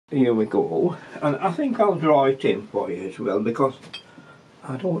here we go, and I think I'll draw it in for you as well, because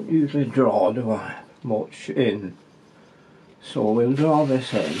I don't usually draw, do I, much in. So we'll draw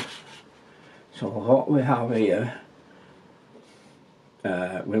this in. So what we have here,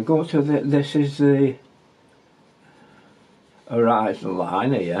 we'll go to this is the horizon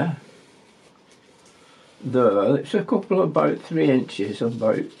line here. There, it's a couple about 3 inches,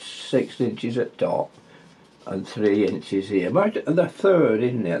 about 6 inches at top, and 3 inches here, about the third,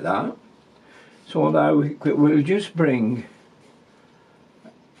 isn't it, that? So now we'll just bring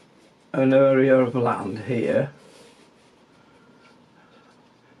an area of land here,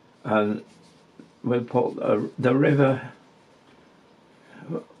 and we'll put the river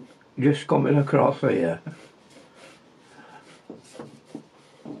just coming across here,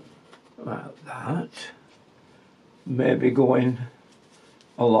 like that, maybe going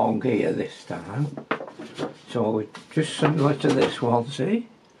along here this time. So just similar to this one, see,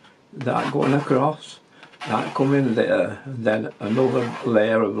 that going across, that coming there, then another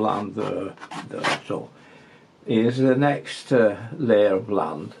layer of land there. So here's the next layer of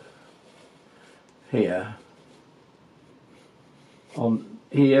land here. On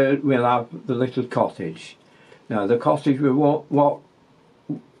here we'll have the little cottage. Now the cottage we won't,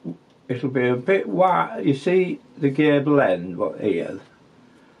 it'll be a bit wide. You see the gable end, what here,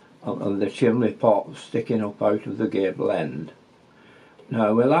 and the chimney pot sticking up out of the gable end.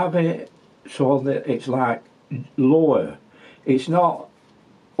 Now we'll have it so that it's like lower. It's not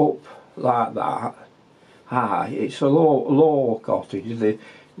up like that high. It's a low cottage.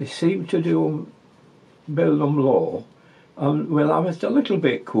 They seem to build them low, and we'll have it a little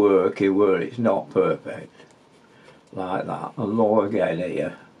bit quirky where it's not perfect, like that, and low again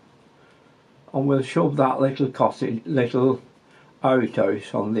here. And we'll shove that little cottage, little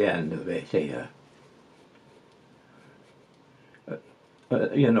outhouse on the end of it here.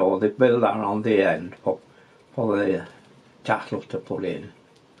 You know, they build that on the end for the tattle to put in.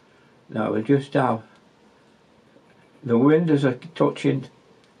 Now we just have the windows are touching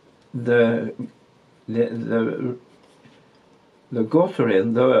the gutter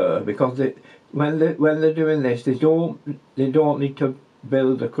in there, because when they're doing this, they don't need to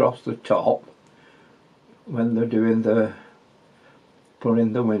build across the top when they're doing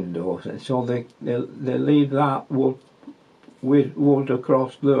putting the windows, and so they leave that wood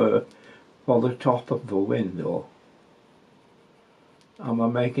across there for the top of the window. Am I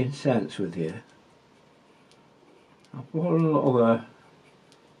making sense with you? I've put another.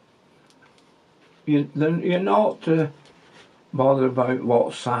 You're not bothered about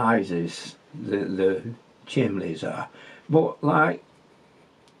what sizes the chimneys are, but like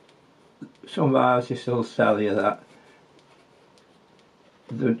some artists will tell you that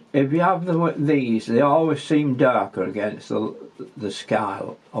if you have these, they always seem darker against the sky,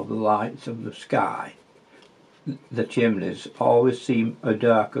 of the lights of the sky. The chimneys always seem a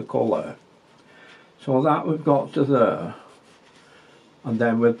darker colour. So that we've got to there, and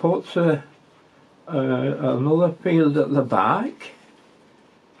then we'll put another field at the back,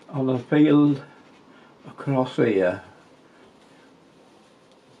 and a field across here,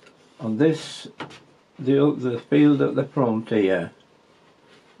 and this the field at the front here,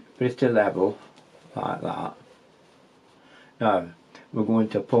 pretty level like that. Now we're going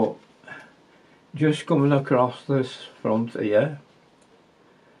to put, just coming across this front here,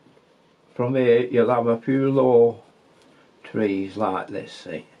 from here you'll have a few low trees like this,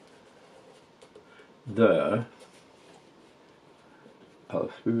 see, there, a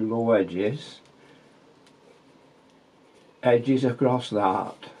few low edges across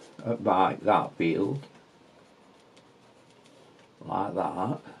that, back that field, like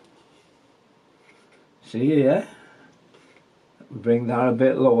that. See here, bring that a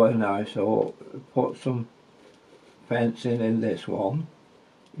bit lower now, so put some fencing in this one,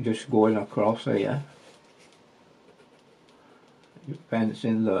 just going across here,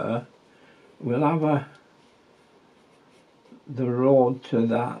 fencing there. We'll have the road to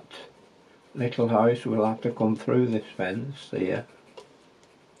that little house will have to come through this fence here,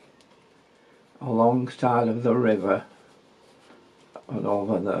 alongside of the river and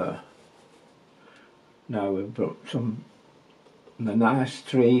over there. Now we've put the nice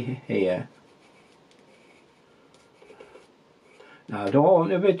tree here. Now I don't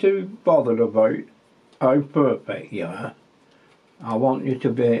want you to be too bothered about how perfect you are. I want you to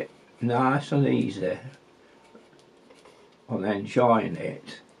be nice and easy and enjoying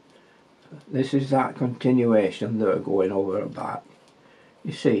it. This is that continuation there going over and back.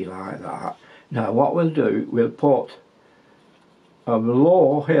 You see, like that. Now what we'll do, we'll put a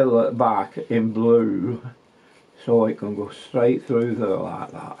low hill at the back in blue, so it can go straight through there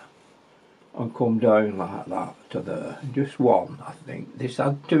like that and come down like that to there. Just one, I think. This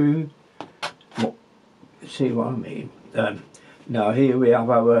had two. See what I mean? Now here we have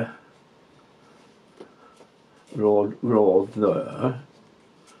our road there.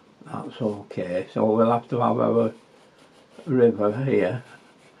 That's okay. So we'll have to have our river here.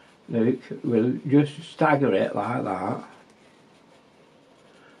 Now we'll just stagger it like that.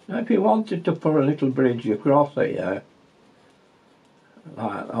 Now if you wanted to put a little bridge across here,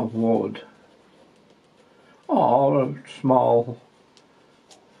 like of wood, or a small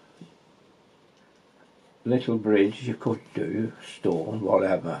little bridge you could do, stone,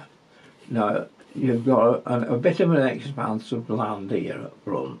 whatever. Now you've got a bit of an expanse of land here up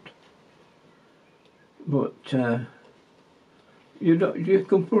front, but you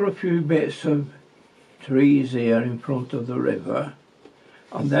can put a few bits of trees here in front of the river,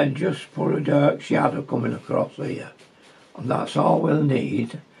 and then just put a dark shadow coming across here, and that's all we'll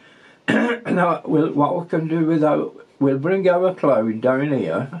need. Now what we can do without, we'll bring our cloud down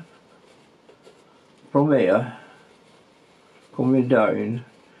here, from here, coming down,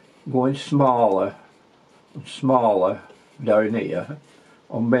 going smaller and smaller down here,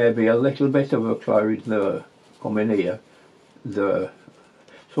 or maybe a little bit of a cloud there, coming here, there.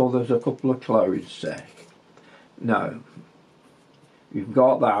 So there's a couple of clouds there. Now, you've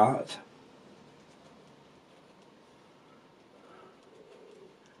got that.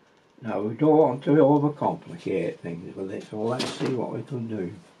 Now we don't want to overcomplicate things with it, so let's see what we can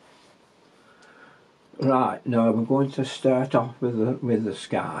do. Right, now we're going to start off with the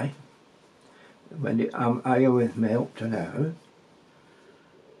sky. Are you with me up to now?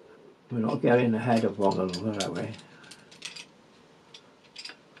 We're not getting ahead of one another, are we?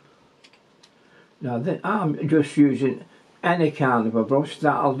 Now I'm just using any kind of a brush,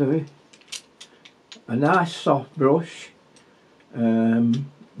 that'll do. A nice soft brush.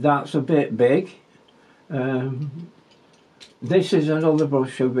 That's a bit big. This is another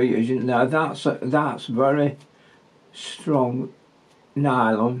brush I'll be using. Now that's very strong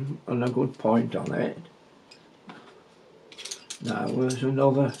nylon and a good point on it. Now there's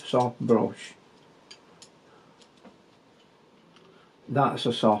another soft brush. That's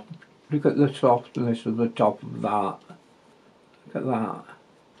a soft. Look at the softness of the top of that. Look at that.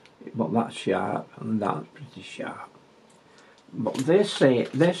 But that's sharp and that's pretty sharp. But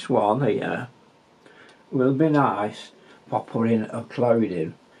this one here will be nice for putting a cloud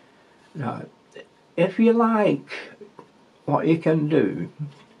in. Now, if you like, what you can do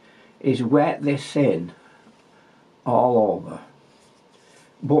is wet this in all over,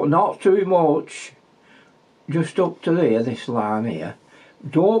 but not too much, just up to there, this line here.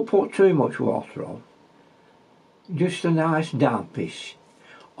 Don't put too much water on, just a nice dampish.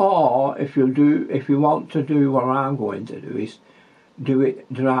 Or if you want to do what I'm going to do, is do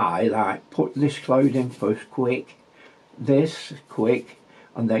it dry, like put this cloud in first quick, this quick,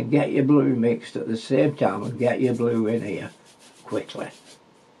 and then get your blue mixed at the same time and get your blue in here quickly.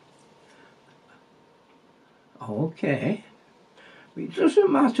 Okay, it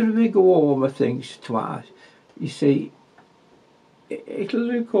doesn't matter if we go over things twice. You see, it'll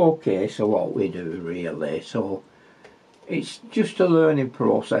look okay, so what we do really, so it's just a learning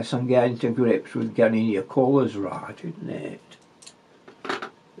process and getting to grips with getting your colours right, isn't it?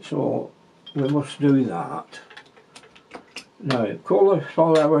 So we must do that. Now, colour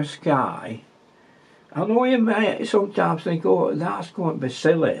for our sky. I know you may sometimes think, oh, that's going to be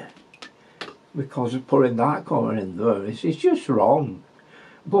silly because of putting that colour in there. It's just wrong.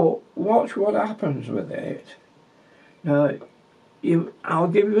 But watch what happens with it. Now, I'll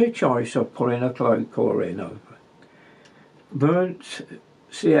give you a choice of putting a cloud colour in of burnt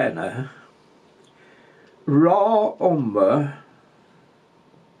sienna, raw umber,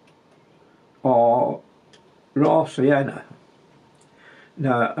 or raw sienna.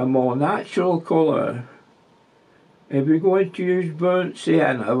 Now, a more natural colour, if you're going to use burnt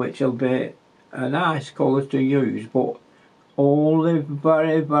sienna, which will be a nice colour to use, but only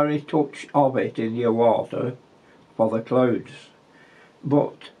very, very touch of it in your water for the clouds.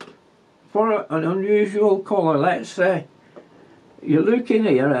 But for an unusual colour, let's say you're looking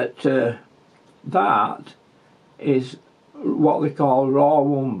here at that is what they call raw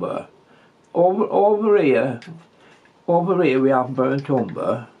umber. Over here we have burnt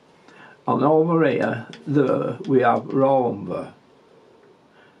umber, and over here there we have raw umber.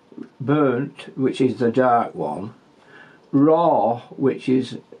 Burnt, which is the dark one, raw, which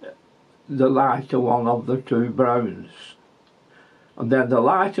is the lighter one of the two browns, and then the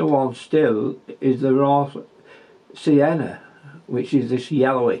lighter one still is the raw sienna, which is this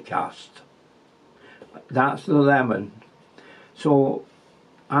yellowy cast. That's the lemon. So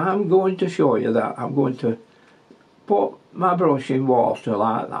I'm going to show you that. I'm going to put my brush in water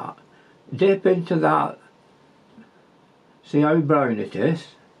like that, dip into that, see how brown it is,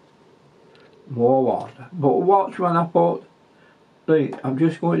 more water. But watch when I put, look, I'm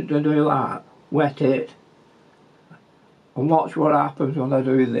just going to do that, wet it, and watch what happens when I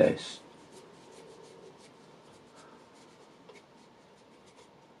do this.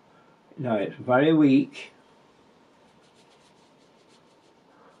 Now it's very weak.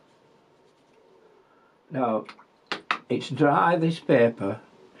 Now it's dry, this paper,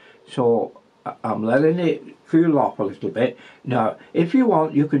 so I'm letting it cool off a little bit. Now if you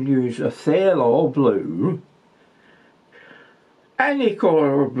want, you can use a phthalo blue. Any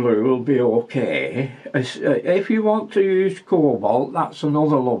colour of blue will be okay. If you want to use cobalt, that's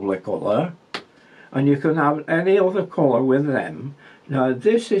another lovely colour, and you can have any other colour with them. Now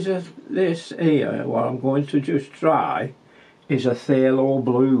this here, what I'm going to just try, is a phthalo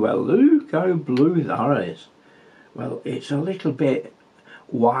blue. Well, look how blue that is. Well, it's a little bit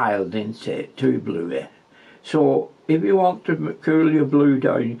wild, isn't it? Too bluey. So if you want to cool your blue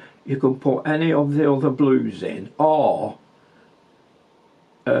down, you can put any of the other blues in, or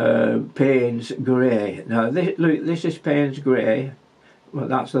Payne's grey. Now this, look, this is Payne's grey. Well,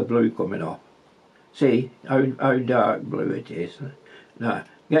 that's the blue coming off. See how dark blue it is. Now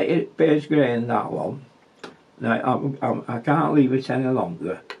get your Payne's grey in that one. Now I can't leave it any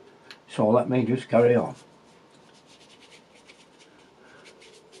longer, so let me just carry on.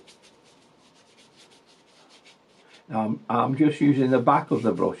 I'm just using the back of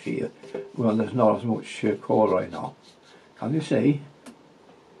the brush here, when there's not as much colouring on. Can you see?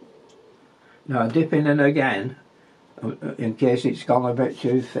 Now dipping in again, in case it's gone a bit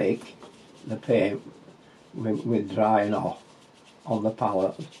too thick, the paint with drying off on the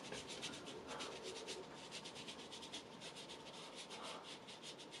palette.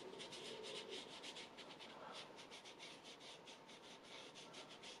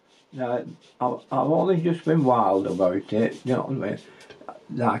 Now I've only just been wild about it, you know what I mean?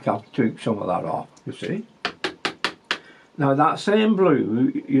 Like I've took some of that off, you see. Now that same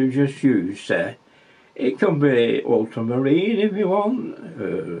blue you just used, say, it can be ultramarine if you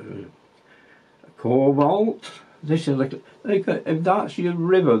want, cobalt. This is like, if that's your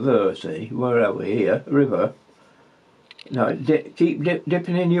river there, see, wherever here, river. Now keep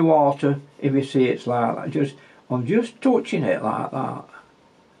dipping in your water if you see it's like that. I'm just touching it like that,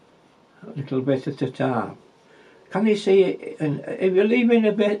 a little bit at a time. Can you see it? And if you're leaving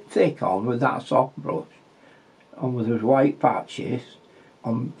a bit thick on with that soft brush, and with those white patches,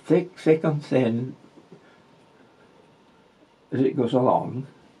 on thick and thin as it goes along,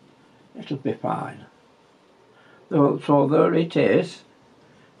 it'll be fine. So there it is.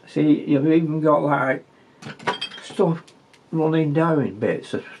 See, you've even got like stuff running down,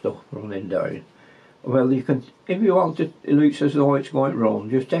 bits of stuff running down. Well, you can, if you want to, it looks as though it's going to run,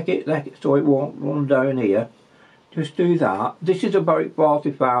 just take it so it won't run down here. Just do that. This is about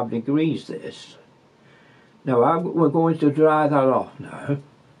 45 degrees, this. Now we're going to dry that off now.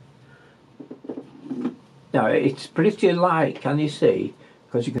 Now it's pretty light, can you see?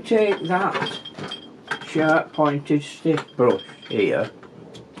 Because you can take that sharp pointed stiff brush here,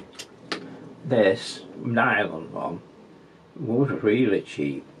 this nylon one, was really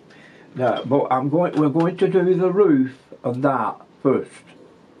cheap. Now, but we're going to do the roof of that first.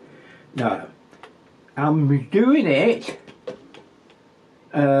 Now, I'm doing it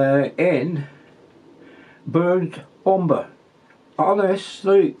in burnt umber. Honest,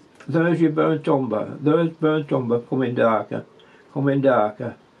 look, there's your burnt umber. There's burnt umber coming darker,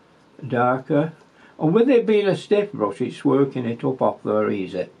 darker. And with it being a stiff brush, it's working it up off there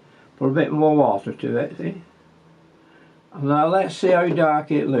easy. Put a bit more water to it, see? And now let's see how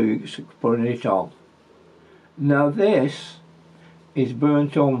dark it looks putting it on. Now this is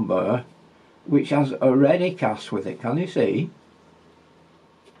burnt umber, which has a ready cast with it, can you see?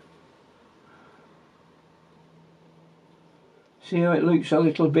 See how it looks a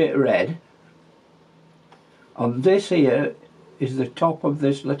little bit red? And this here is the top of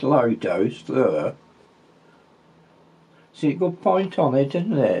this little outhouse there. See, good point on it,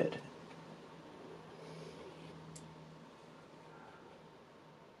 isn't it?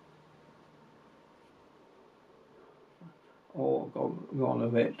 Oh, gone a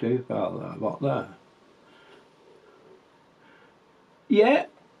bit too far there, what there? Yeah,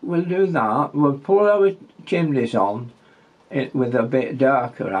 we'll do that. We'll put our chimneys on with a bit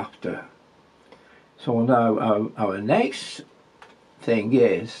darker after. So now our next thing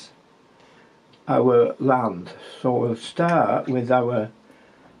is our land. So we'll start with our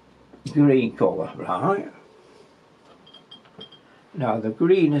green colour, right? Now the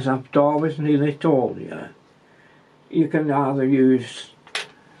green, as I've always nearly told you, you can either use,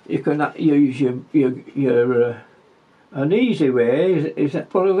 your an easy way is to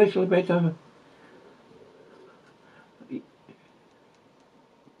put a little bit of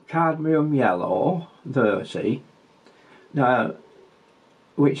cadmium yellow there, see. Now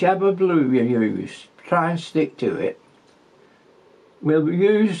whichever blue you use, try and stick to it. We'll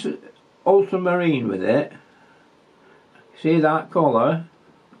use ultramarine with it. See that colour?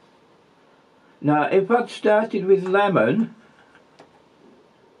 Now if I'd started with lemon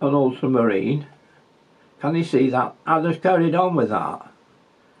and ultramarine, can you see that? I'd have carried on with that.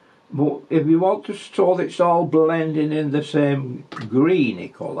 But if you want to so that it's all blending in the same greeny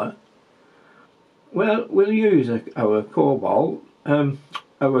colour, well, we'll use our cobalt,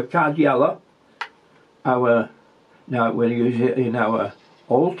 our cad yellow, now we'll use it in our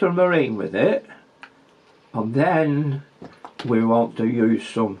ultramarine with it, and then we want to use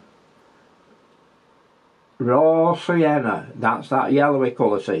some raw sienna. That's that yellowy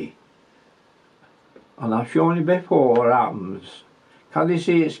colour, see. And I've shown you before what happens. Can you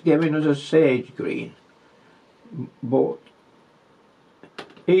see it's giving us a sage green? But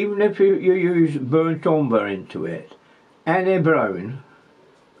even if you use burnt umber into it, any brown,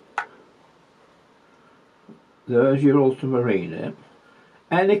 there's your ultramarine, eh?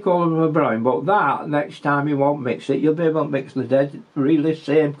 Any colour of a brown, but that, next time you won't mix it, you'll be able to mix the dead, really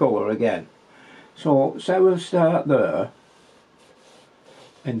same colour again. So we'll start there,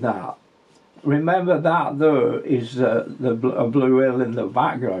 in that. Remember that there is a blue hill in the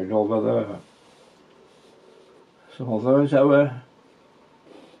background over there. So there's our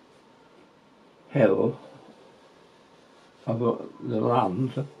hill of the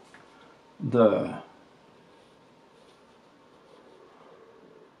land there.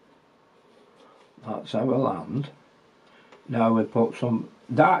 That's our land. Now we put some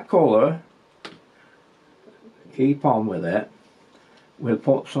dark colour, keep on with it. We'll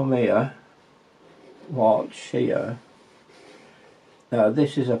put some here. Watch here. Now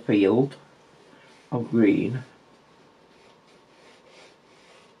this is a field of green.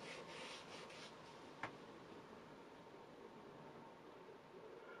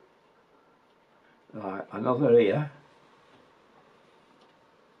 Right, another here.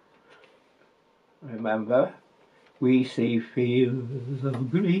 Remember, we see fields of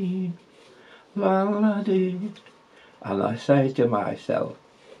green, la la dee. And I say to myself,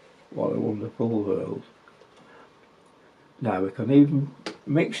 what a wonderful world. Now we can even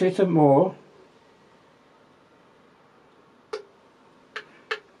mix it and more,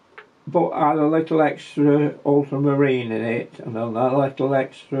 but add a little extra ultramarine in it and a little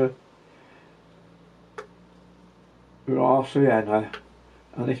extra raw sienna,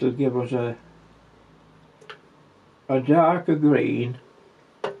 and it'll give us a darker green,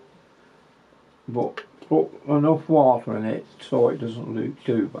 but put enough water in it so it doesn't look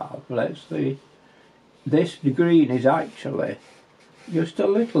too bad. Let's see. This green is actually just a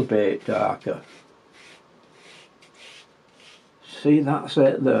little bit darker. See, that's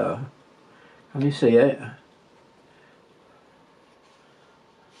it there. Can you see it?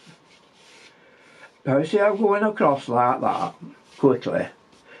 Now you see I'm going across like that quickly.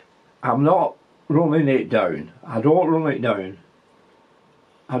 I'm not running it down. I don't run it down.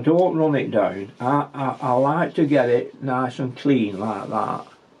 I don't run it down. I like to get it nice and clean like that.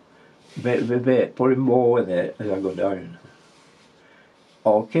 Bit by bit, putting more with it as I go down.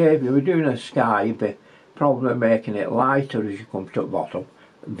 Okay, if you were doing a sky, you'd be probably making it lighter as you come to the bottom.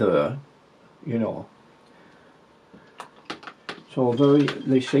 There, you know. So there,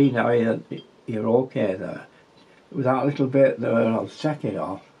 you see now you're okay there. With that little bit there, I'll take it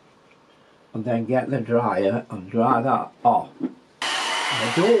off. And then get the dryer and dry that off.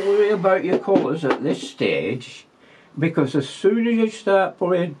 Now don't worry about your colours at this stage, because as soon as you start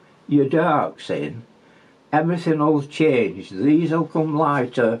putting your darks in, everything will change. These will come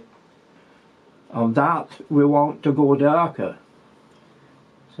lighter, and that we want to go darker.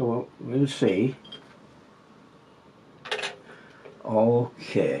 So we'll see.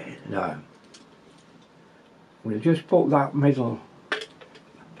 Okay, now we'll just put that middle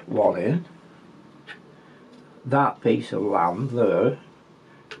one in. That piece of land there,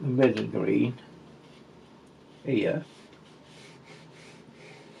 the middle green here.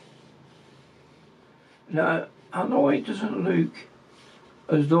 Now I know it doesn't look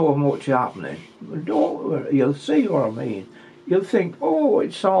as though much happening, but don't worry, you'll see what I mean. You'll think, oh,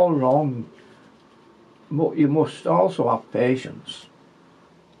 it's all wrong, but you must also have patience.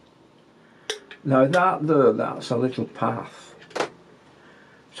 Now that there, that's a little path.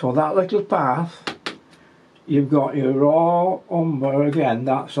 So that little path, you've got your raw umber again,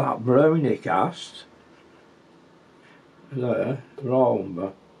 that's that brownie cast. There, raw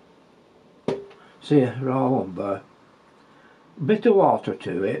umber. See, raw umber. Bit of water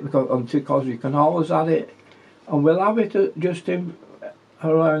to it because you can always add it, and we'll have it just in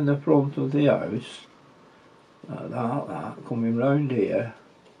around the front of the house, like that, coming round here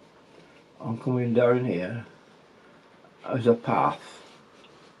and coming down here as a path.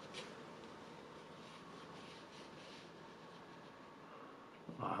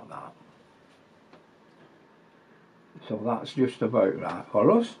 Like that. So that's just about right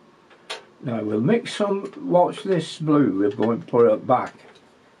for us. Now we'll mix some, watch this blue, we're going to put it back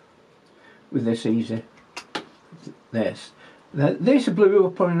with this easy, this. This blue we're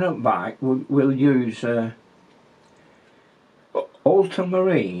putting it back, we'll use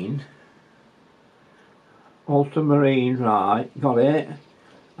ultramarine, right, got it,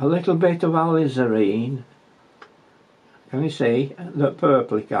 a little bit of alizarin, can you see, the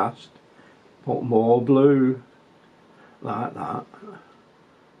purpley cast, put more blue, like that.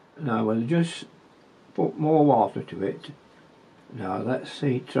 Now we'll just put more water to it. Now let's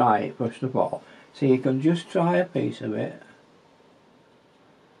see, try it first of all. So you can just try a piece of it.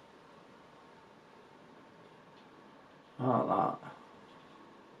 Like that.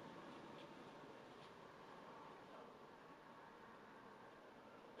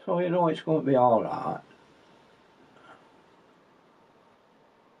 So you know it's going to be alright.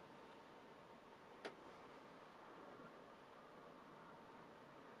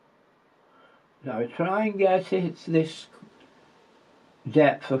 Now try and get it this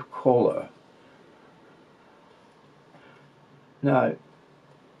depth of colour. Now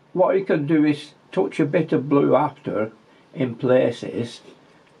what you can do is touch a bit of blue after in places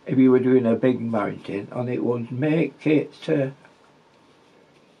if you were doing a big mountain, and it would make it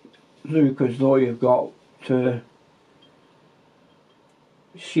look as though you've got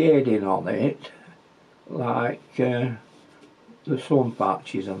shading on it, like the sun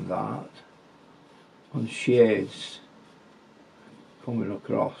patches and that, and shades coming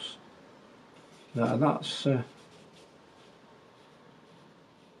across. Now that's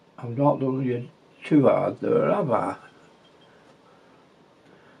I've not done you too hard there, have I?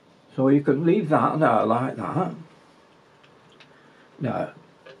 So you can leave that now like that. Now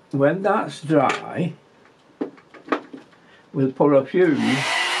when that's dry, we'll put a few little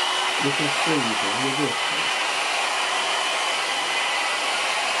trees in with this.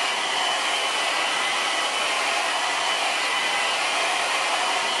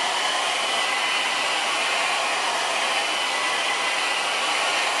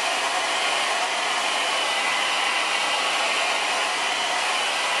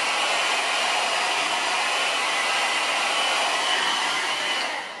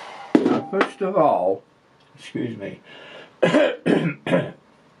 First of all, excuse me,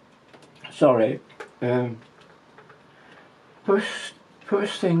 sorry,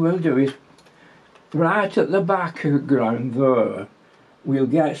 first thing we'll do is right at the back of the ground there, we'll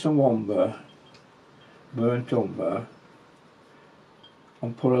get some umber, burnt umber,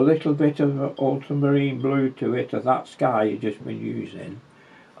 and put a little bit of ultramarine blue to it of that sky you've just been using,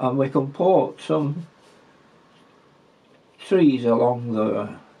 and we can put some trees along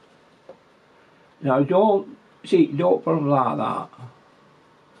there. Now don't put them like that.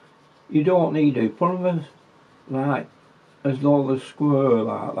 You don't need to put them as though they're square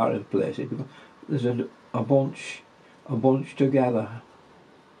like that in places, because there's a bunch together.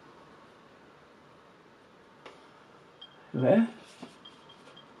 There.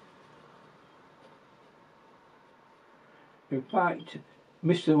 In fact,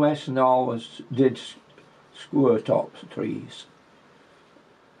 Mr. Weston always did square tops trees.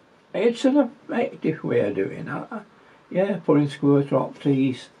 It's an effective way of doing that. Yeah, putting square top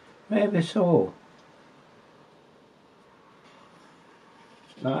trees, maybe so.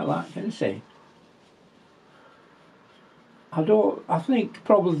 Like that, can you see? I think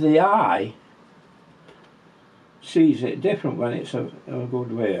probably the eye sees it different when it's a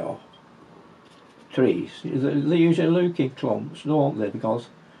good way off. Trees, they usually look in clumps, don't they? Because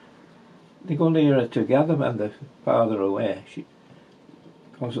they go nearer together when they're farther away.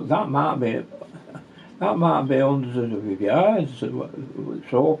 Because that might be hundreds of yards,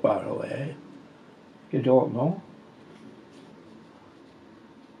 so far away. You don't know.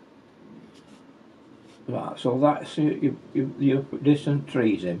 Right, so that's you put distant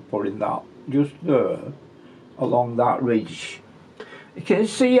trees in, putting that just there along that ridge. You can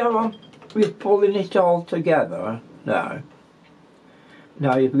see how we're pulling it all together now.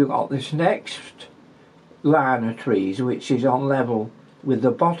 Now you've got this next line of trees which is on level with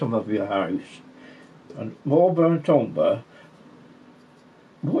the bottom of your house and more burnt umber,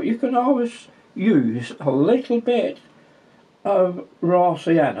 but you can always use a little bit of raw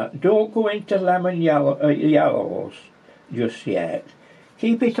sienna. Don't go into lemon yellows just yet.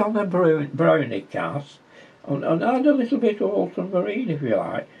 Keep it on a brownie cast and add a little bit of ultramarine if you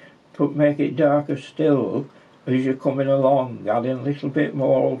like, but make it darker still as you're coming along, adding a little bit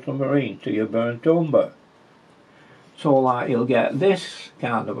more ultramarine to your burnt umber. So like you'll get this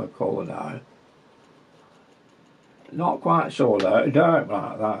kind of a colour now. Not quite so dark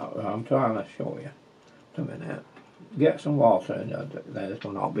like that. I'm trying to show you. Just a minute. Get some water in there,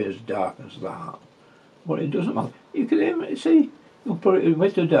 it'll not be as dark as that. But it doesn't matter. You can even see, you'll put it in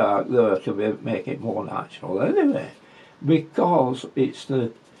with the dark there to make it more natural anyway. Because it's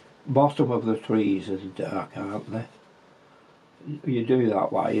the bottom of the trees is dark, aren't they? You do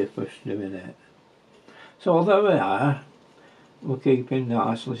that while you're first doing it. So there we are. We're keeping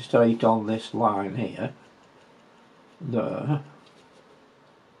nicely straight on this line here. There.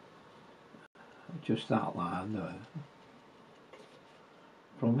 Just that line there.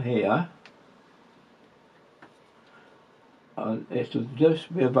 From here, and it'll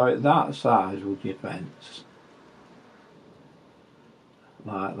just be about that size with your fence.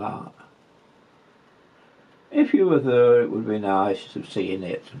 Like that. If you were there, it would be nice to seeing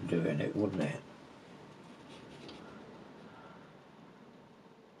it and doing it, wouldn't it?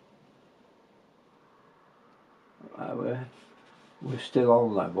 We're still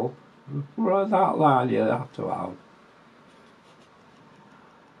on level. We're at that line you have to have.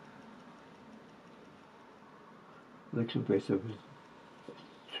 Little bit of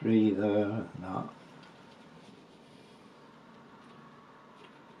tree there and that.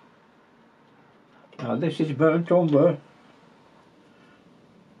 Now this is burnt umber.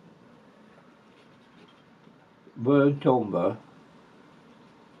 Burnt umber.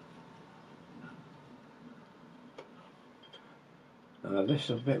 This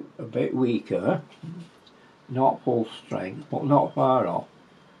is a bit weaker, not full strength, but not far off.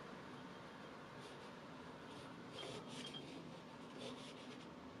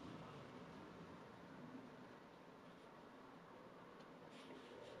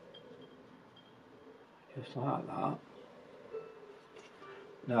 Just like that.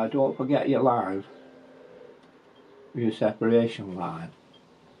 Now don't forget your line, your separation line.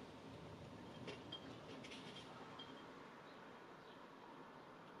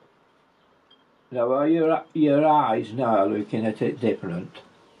 Now are your eyes now looking at it different,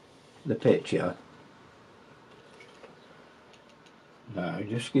 the picture? No,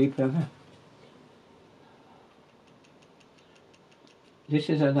 just keep it. This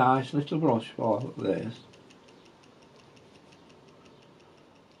is a nice little brush for this.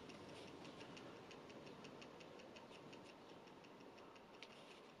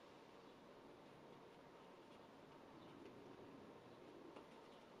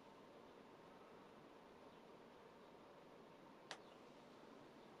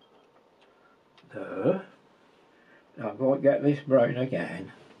 There. Now I won't get this brown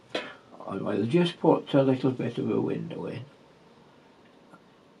again. I will just put a little bit of a window in.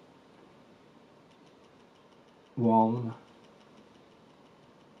 1,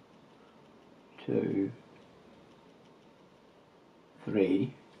 2,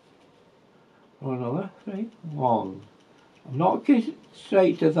 3. Or another 3. 1. I'm not getting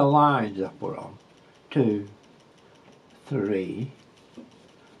straight to the lines I put on. 2, 3.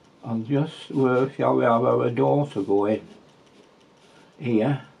 And just where shall we have our door to go in?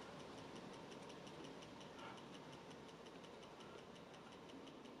 Here.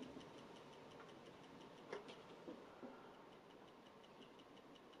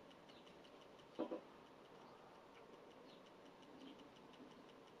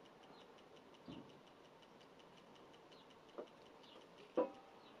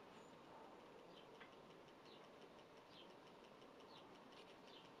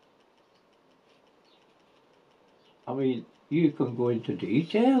 I mean, you can go into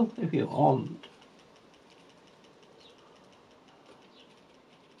detail if you want.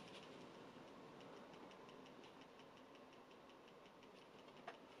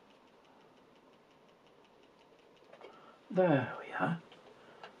 There we are.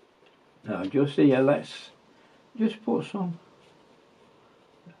 Now just here, let's just put some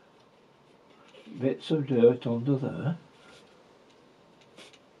bits of dirt under there.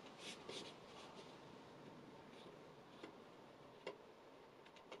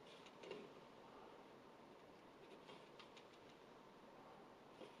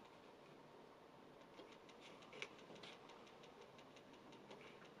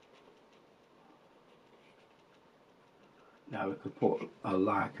 Now we could put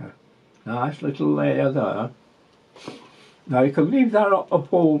like a nice little layer there. Now you can leave that up a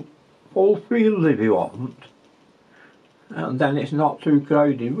full field if you want, and then it's not too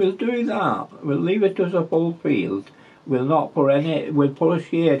crowded. We'll do that. We'll leave it as a full field. We'll not put any, we'll put a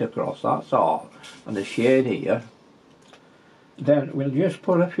shade across, that's all, and a shade here. Then we'll just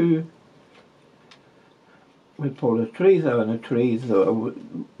put a few, we'll put a tree there and a tree there. We'll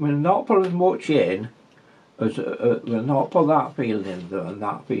not put as much in as, we'll not put that field in there and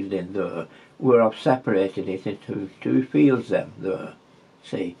that field in there. I've separated it into two fields then there,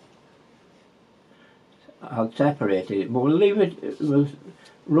 see. I've separated it, but we'll leave it, we'll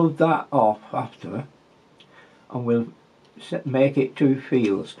rub that off after, and we'll make it two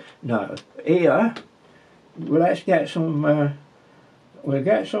fields. Now here, let's get some, we'll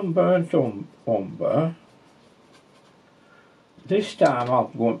get some burnt umber. This time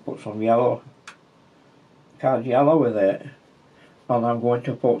I'm going to put some yellow, cad yellow with it, and I'm going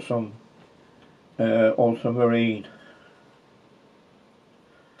to put some ultramarine.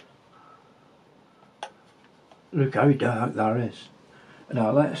 Look how dark that is.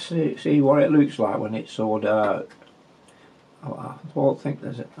 Now let's see what it looks like when it's so dark. I don't think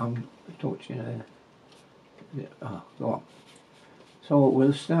there's I'm touching it. Oh, go on. So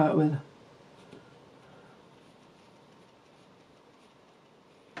we'll start with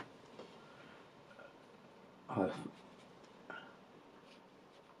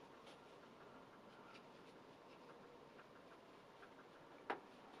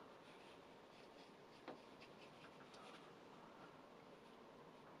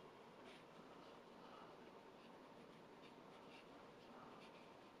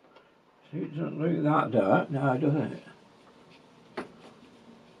it doesn't look that dark now, does it?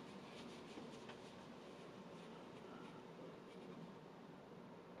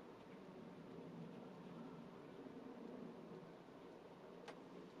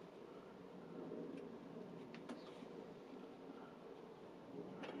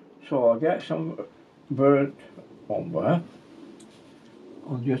 So I'll get some burnt umber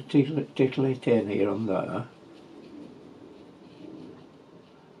and just tickle it in here and there.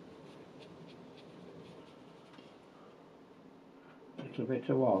 A little bit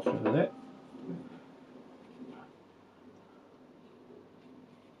of water with it.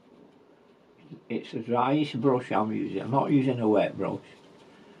 It's a dryish brush I'm using. I'm not using a wet brush.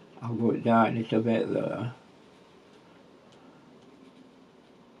 I'll go it down it a bit there.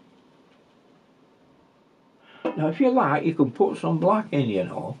 Now if you like you can put some black in, you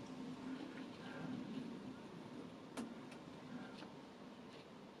know.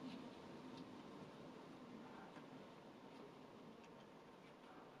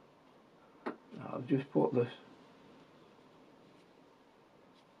 I'll just put this.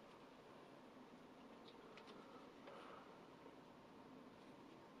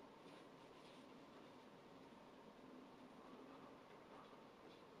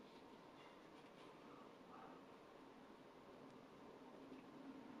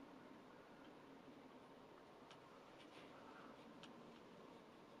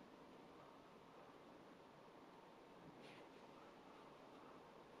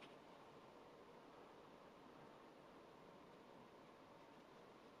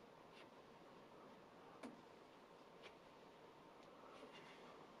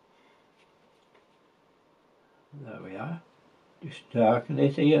 There we are. Just darken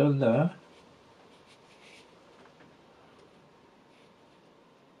it here and there.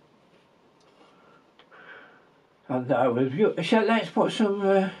 And now let's put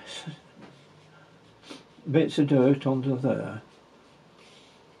some bits of dirt under there.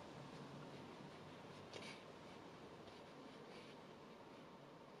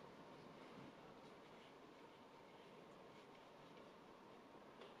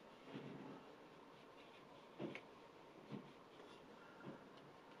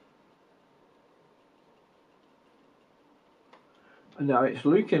 Now it's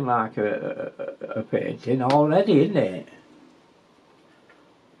looking like a painting already, isn't it?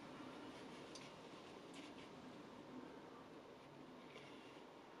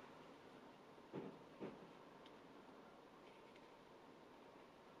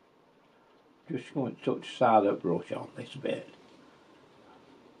 Just going to touch side of the brush on this bit.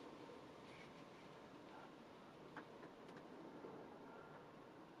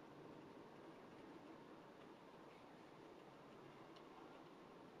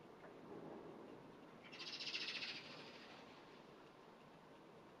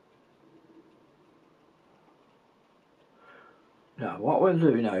 Now what we'll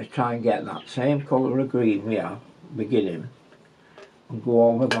do now is try and get that same colour of green we have beginning and go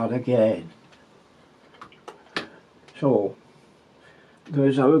over that again. So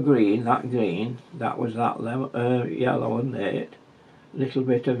There's our green, that was that yellow, and it. Little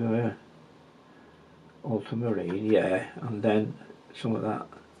bit of ultramarine, yeah, and then some of that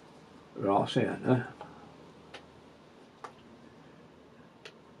raw sienna.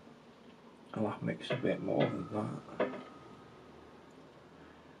 I'll have to mix a bit more than that.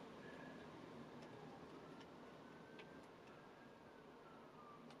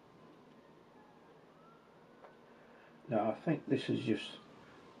 Now I think this is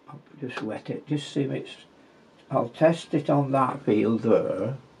I'll just wet it, just see if it's, I'll test it on that field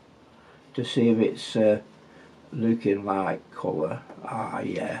there to see if it's looking like colour. Ah,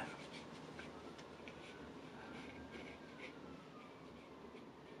 yeah.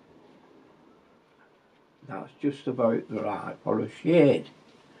 That's just about the right for a shade.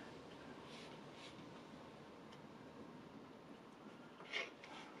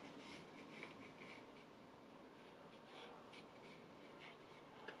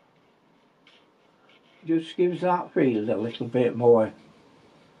 Just gives that field a little bit more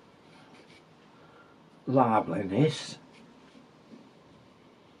liveliness.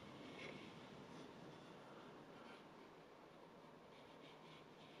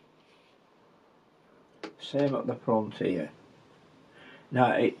 Same at the front here.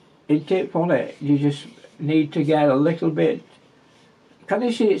 Now in tip on it, you just need to get a little bit, can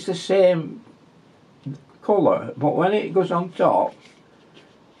you see it's the same colour, but when it goes on top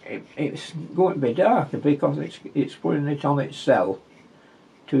it's going to be darker because it's putting it on itself,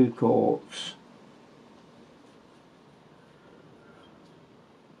 2 coats.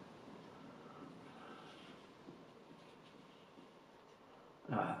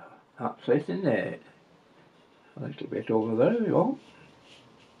 That's it, isn't it? A little bit over there you go.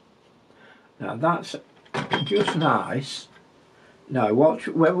 Now that's just nice. Now watch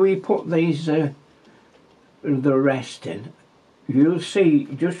when we put these the rest in, you'll see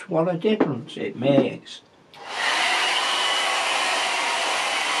just what a difference it makes.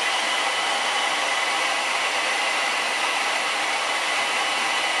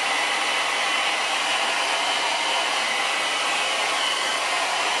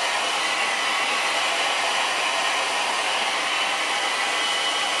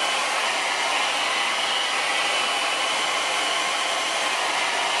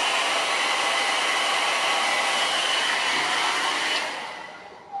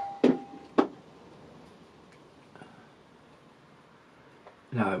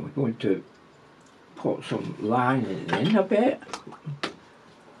 Now we're going to put some lining in a bit,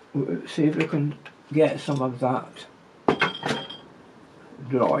 see if we can get some of that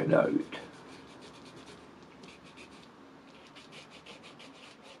dried out.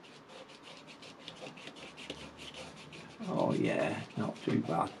 Oh yeah, not too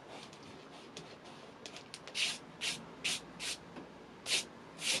bad.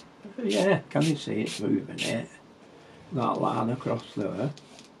 Yeah, can you see it's moving it? That line across there.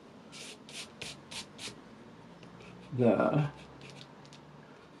 There.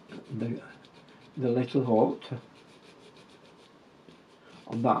 The little hut.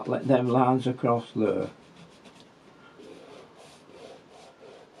 And that, let them lines across there.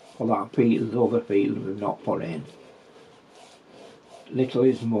 For that field, the other field we've not put in. Little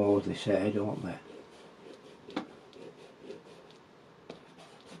is more, they say, don't they?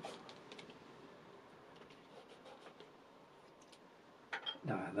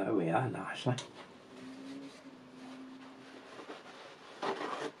 There we are, nicely.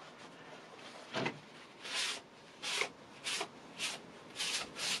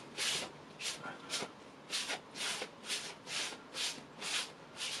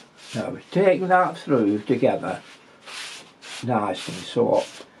 Now we take that through together nicely, so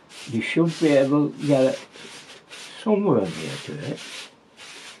you should be able to get it somewhere near to it,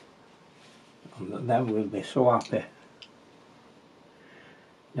 and then we'll be so happy.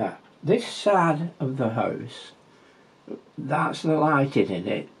 Now, this side of the house, that's the lighting in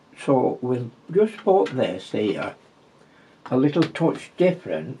it, so we'll just put this here, a little touch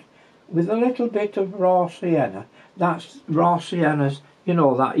different, with a little bit of raw sienna. That's raw sienna's, you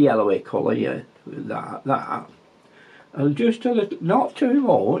know, that yellowy colour, yeah, that. And just a little, not too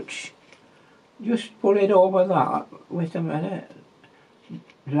much, just put it over that, wait a minute,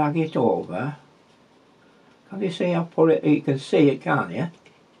 drag it over. Can you see I've put it, you can see it, can't you?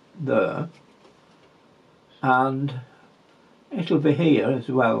 There, and it'll be here as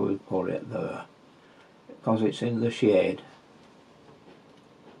well, we'll put it there because it's in the shade.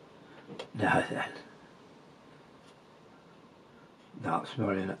 Now then, that's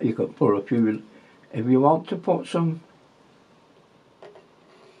very nice. You could put a few, if you want to put some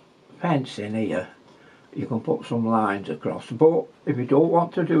fence in here, you can put some lines across, but if you don't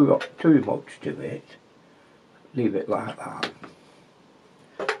want to do too much to it, leave it like that.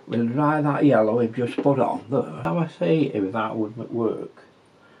 We'll dry that yellow we've just put on there. Now I see if that would work.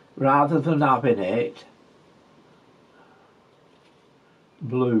 Rather than having it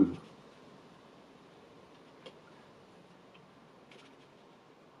blue.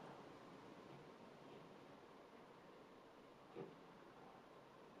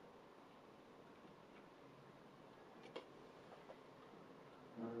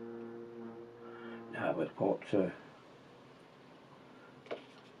 Now we'll put a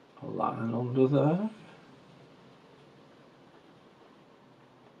line under there.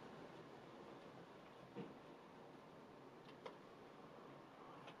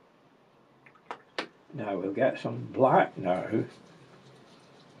 Now we'll get some black now.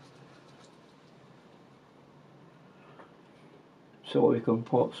 So we can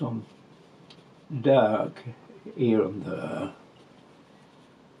put some dark here and there.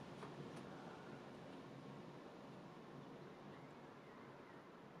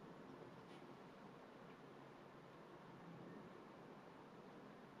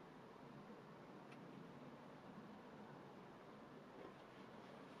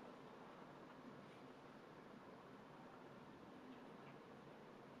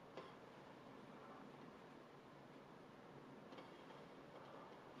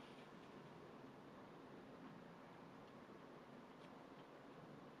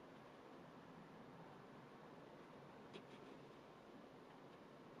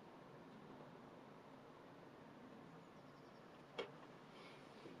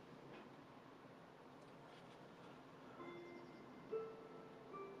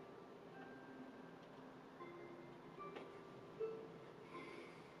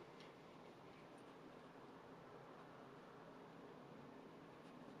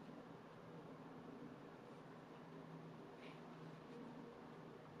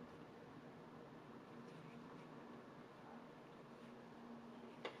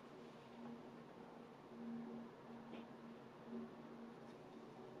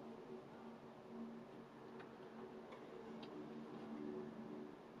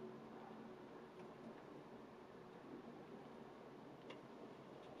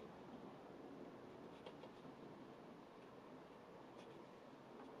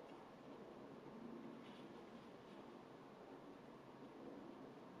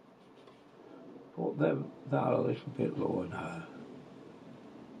 Put that a little bit lower now.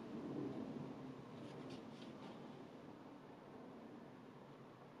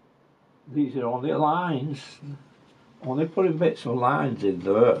 These are only lines. Only putting bits of lines in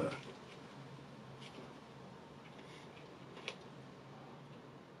there.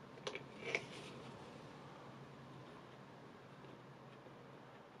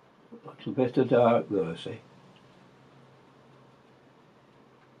 A little bit of dark there, see.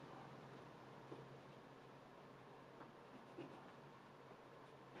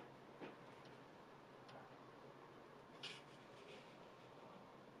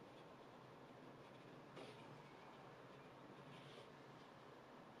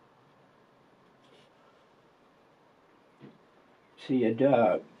 See, a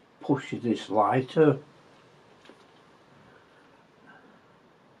dark pushes this lighter.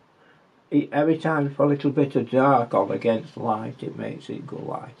 Every time you put a little bit of dark on against light, it makes it go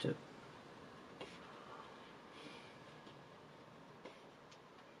lighter.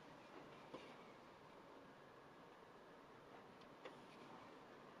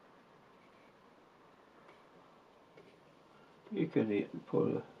 You can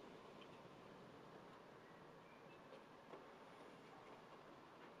put a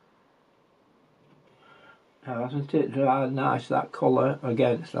now, hasn't it dried nice, that colour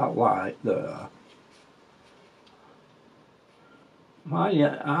against that light there? Mind you,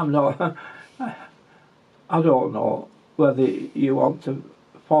 I'm not, I don't know whether you want to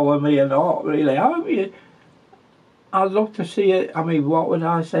follow me or not, really. I'd love to see it. I mean, what would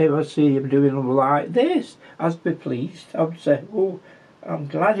I say if I see him doing them like this? I'd be pleased. I'd say, oh, I'm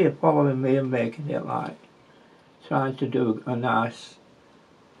glad you're following me and making it like, trying to do a nice,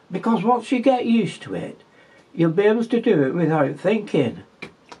 because once you get used to it, you'll be able to do it without thinking.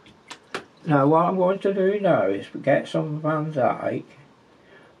 Now what I'm going to do now is get some Van Dyke.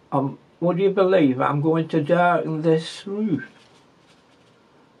 Would you believe I'm going to darken this roof?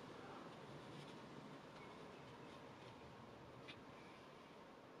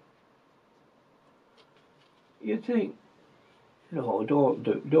 You think, no,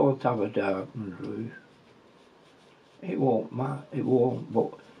 don't have a darkened roof. It won't matter, it won't,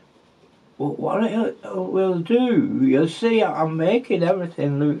 but what it will do, you'll see I'm making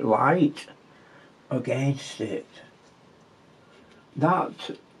everything look light. against it.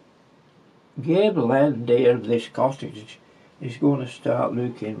 That gable end here of this cottage is going to start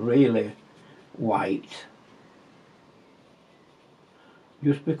looking really white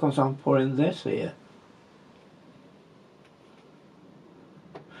just because I'm putting this here.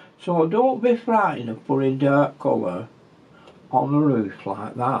 So don't be frightened of putting dark colour on the roof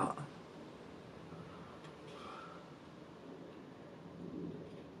like that.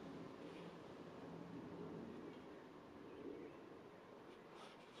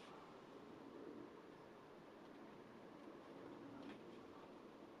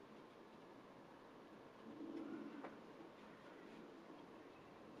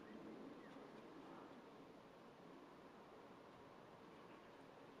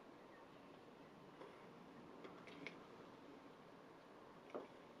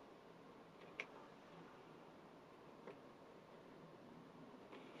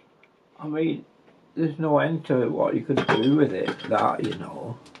 I mean, there's no end to what you could do with it, that, you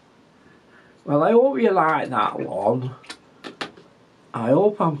know. Well, I hope you like that one. I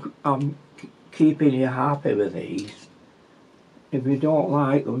hope I'm keeping you happy with these. If you don't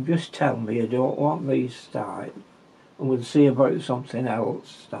like them, just tell me you don't want these type, and we'll see about something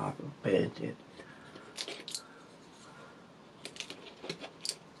else type of painting.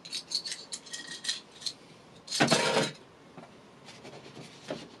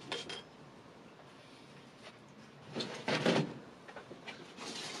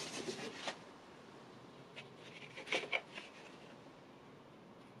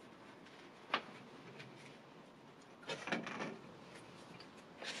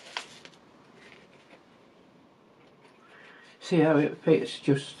 See how it fits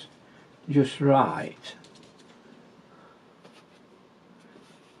just right.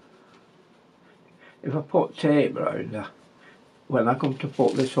 If I put tape round, when I come to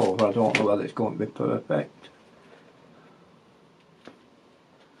put this over, I don't know whether it's going to be perfect.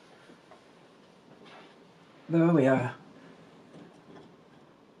 There we are,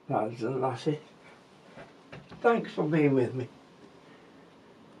 lads and lassie. Thanks for being with me.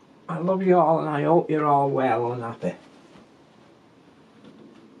 I love you all, and I hope you're all well and happy.